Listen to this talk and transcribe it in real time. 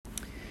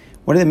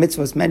One of the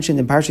mitzvahs mentioned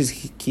in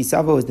Parshas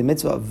Kisavo is the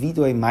mitzvah of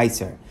Vidoy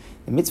Meiser.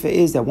 The mitzvah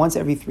is that once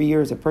every 3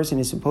 years, a person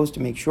is supposed to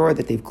make sure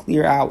that they've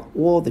cleared out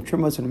all the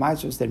trimos and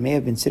meisers that may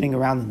have been sitting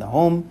around in the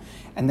home,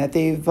 and that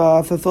they've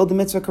fulfilled the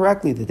mitzvah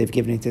correctly, that they've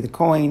given it to the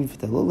Kohen, to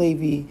the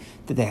Levi,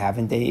 that they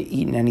haven't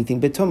eaten anything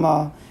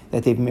betumah,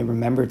 that they've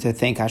remembered to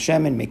thank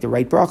Hashem and make the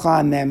right bracha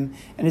on them.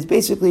 And it's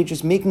basically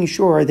just making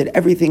sure that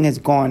everything has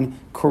gone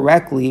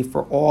correctly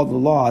for all the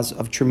laws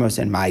of trimos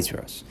and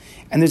meisros.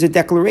 And there's a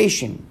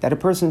declaration that a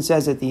person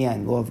says at the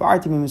end,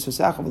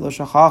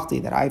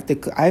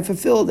 that I've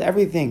fulfilled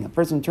everything. A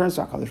person turns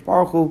to HaKadosh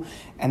Baruch Hu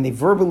and they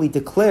verbally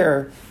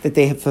declare that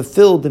they have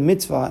fulfilled the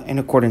mitzvah in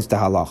accordance to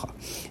halacha.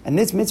 And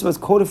this mitzvah is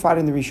codified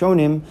in the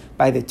Rishonim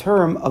by the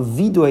term of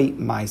Vidoy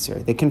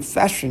Meiser, the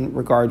confession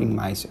regarding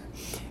Meiser.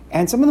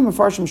 And some of the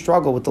Mefarshim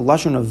struggle with the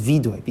lashon of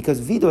vidoy, because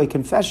vidoy,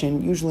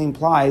 confession, usually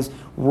implies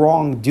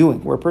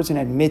wrongdoing, where a person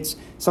admits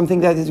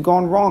something that has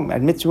gone wrong,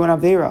 admits to an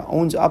avera,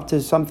 owns up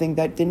to something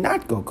that did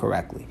not go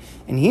correctly.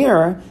 And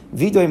here,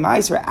 vidoy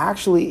meiser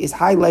actually is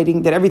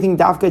highlighting that everything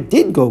dafka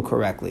did go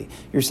correctly.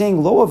 You're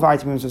saying, lo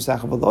avarti mitzvah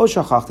v'lo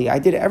shachachti, I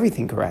did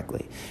everything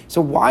correctly.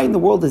 So why in the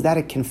world is that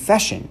a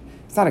confession?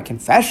 It's not a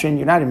confession.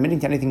 You're not admitting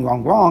to anything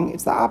wrong.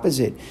 It's the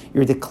opposite.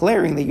 You're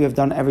declaring that you have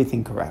done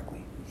everything correctly.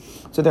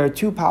 So there are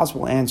two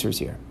possible answers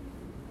here.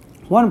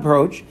 One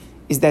approach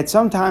is that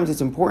sometimes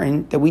it's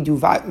important that we do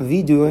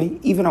vidoy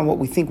even on what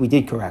we think we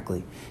did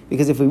correctly.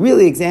 Because if we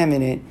really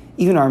examine it,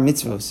 even our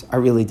mitzvos are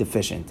really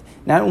deficient.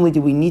 Not only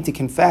do we need to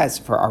confess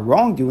for our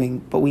wrongdoing,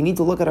 but we need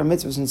to look at our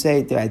mitzvos and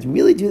say, did I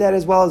really do that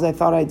as well as I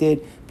thought I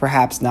did?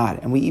 Perhaps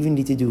not. And we even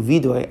need to do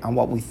vidoy on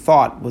what we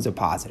thought was a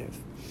positive.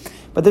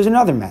 But there's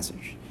another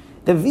message.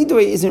 The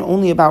vidoy isn't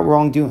only about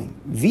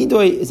wrongdoing.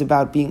 Vidoy is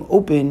about being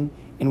open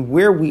in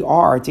where we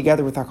are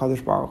together with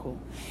HaKadosh Baruch Hu.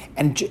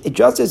 And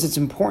just as it's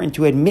important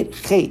to admit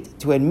chet,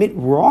 to admit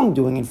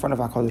wrongdoing in front of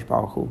HaKadosh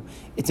Baruch Hu,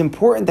 it's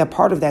important that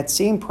part of that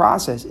same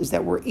process is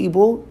that we're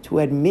able to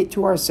admit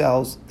to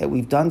ourselves that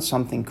we've done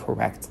something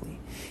correctly.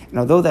 And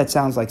although that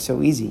sounds like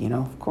so easy,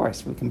 of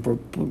course, we can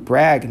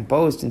brag and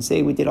boast and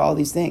say we did all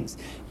these things.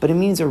 But it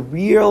means a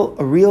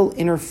real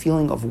inner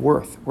feeling of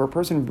worth, where a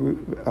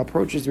person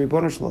approaches the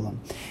Ribbono Shel Olam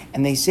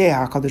and they say,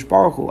 HaKadosh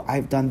Baruch Hu,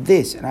 I've done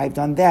this and I've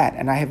done that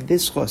and I have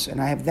this chus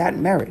and I have that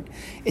merit.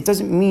 It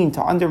doesn't mean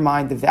to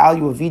undermine the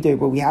value of vidoy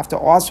where we have to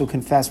also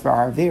confess for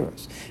our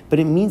averos. But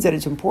it means that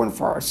it's important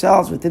for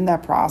ourselves within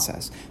that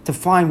process to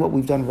find what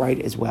we've done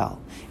right as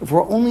well. If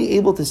we're only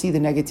able to see the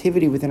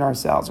negativity within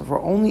ourselves, if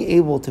we're only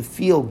able to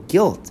feel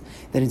guilt,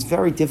 then it's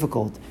very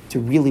difficult to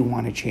really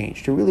want to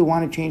change. To really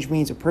want to change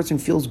means a person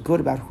feels good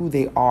about who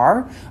they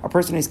are, a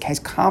person has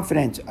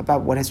confidence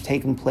about what has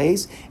taken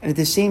place, and at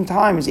the same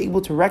time is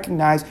able to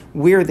recognize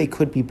where they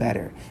could be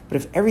better. But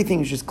if everything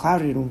is just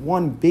clouded in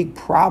one big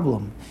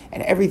problem,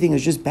 and everything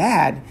is just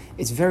bad,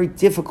 it's very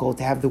difficult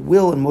to have the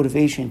will and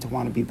motivation to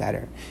want to be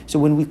better. So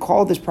when we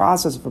call this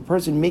process of a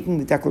person making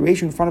the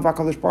declaration in front of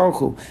HaKadosh Baruch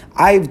Hu,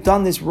 I've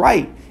done this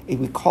right,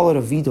 we call it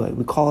a vidoy,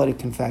 we call it a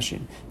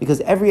confession. Because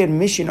every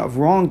admission of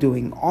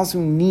wrongdoing also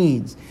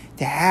needs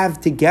to have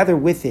together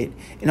with it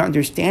an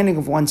understanding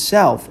of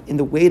oneself in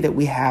the way that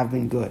we have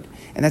been good.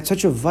 And that's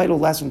such a vital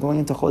lesson going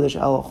into Chodesh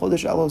Elul.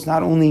 Chodesh Elul is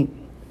not only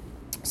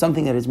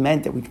something that is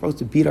meant that we're supposed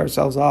to beat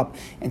ourselves up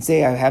and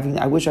say,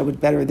 I wish I was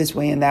better this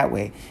way and that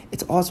way.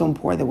 It's also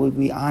important that we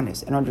be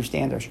honest and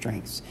understand our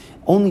strengths.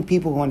 Only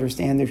people who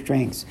understand their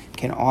strengths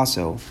can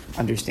also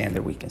understand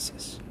their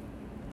weaknesses.